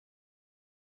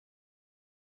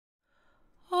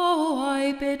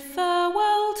I bid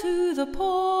farewell to the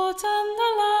port and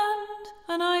the land,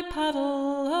 and I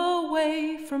paddle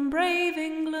away from brave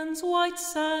England's white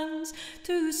sands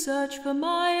to search for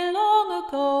my long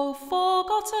ago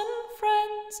forgotten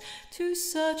friends, to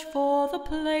search for the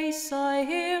place I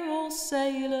hear all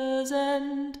sailors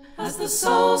end. As the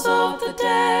souls of the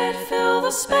dead fill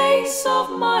the space of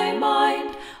my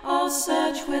mind, I'll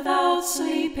search without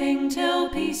sleeping till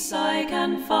peace I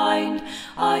can find.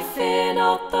 I fear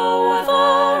not the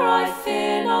weather, I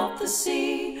fear not the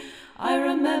sea. I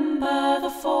remember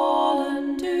the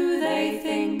fallen, do they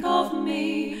think of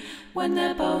me, when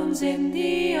their bones in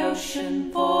the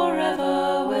ocean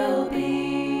forever will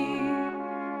be.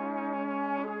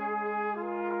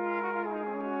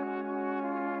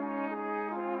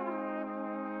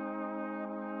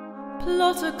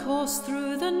 Plot a course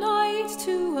through the night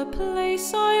to a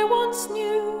place I once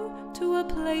knew, to a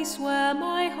place where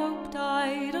my hope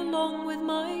died along with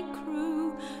my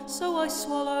crew. So I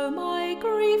swallow my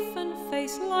grief and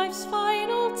face life's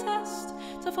final test,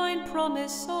 to find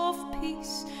promise of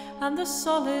peace and the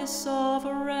solace of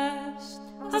rest.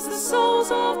 As the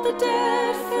souls of the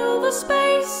dead fill the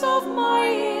space of my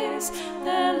ears,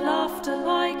 their laughter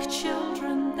like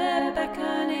children, their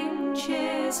beckoning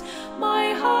cheers,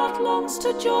 my heart longs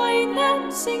to join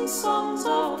them, sing songs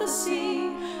of the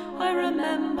sea. I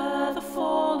remember the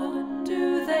fallen,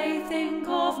 do they think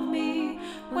of me,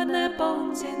 when their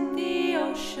bones in the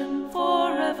ocean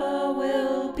forever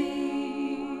will be.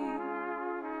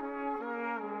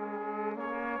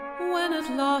 When at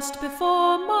last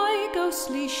before my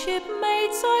ghostly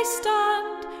shipmates I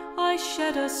stand, I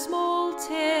shed a small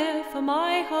tear for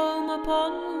my home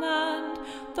upon land.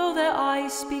 Though their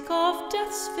eyes speak of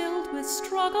deaths filled with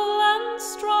struggle and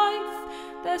strife,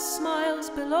 their smiles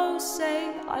below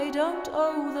say I don't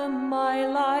owe them my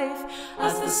life.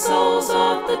 As the souls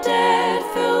of the dead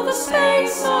fill the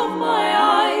space of my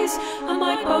eyes, and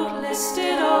my boat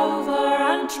listed over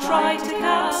and tried to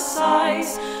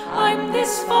capsize, I'm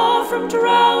this far from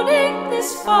drowning,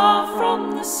 this far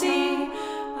from the sea.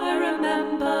 I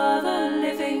remember the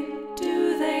living,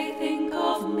 do they think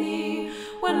of me,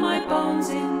 when my bones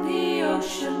in the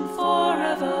ocean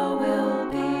forever will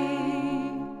be.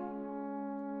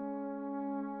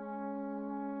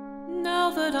 Now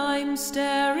that I'm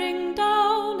staring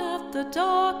down at the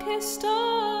darkest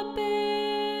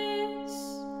abyss,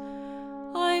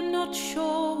 I'm not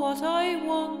sure what I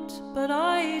want, but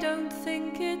I don't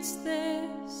think it's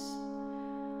this.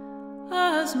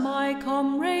 As my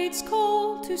comrades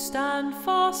call to stand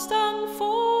fast and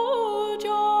forge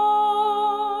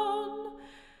on,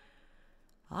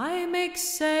 I make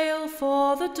sail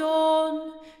for the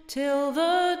dawn till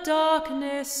the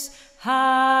darkness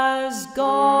has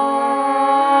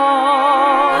gone.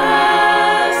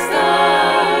 As the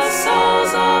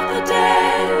souls of the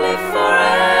dead live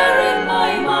forever in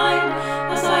my mind,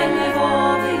 as I live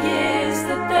all the years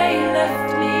that they left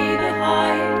me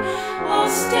behind, I'll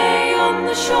stay on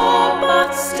the shore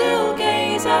but still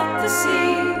gaze at the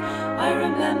sea. I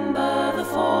remember the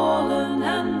fallen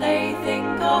and they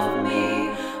think of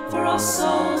me, for our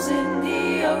souls in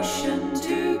the ocean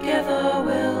together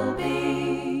will be.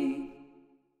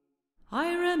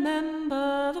 I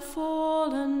remember the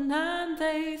fallen and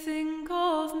they think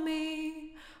of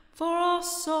me, for our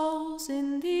souls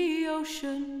in the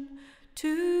ocean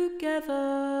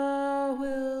together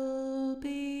will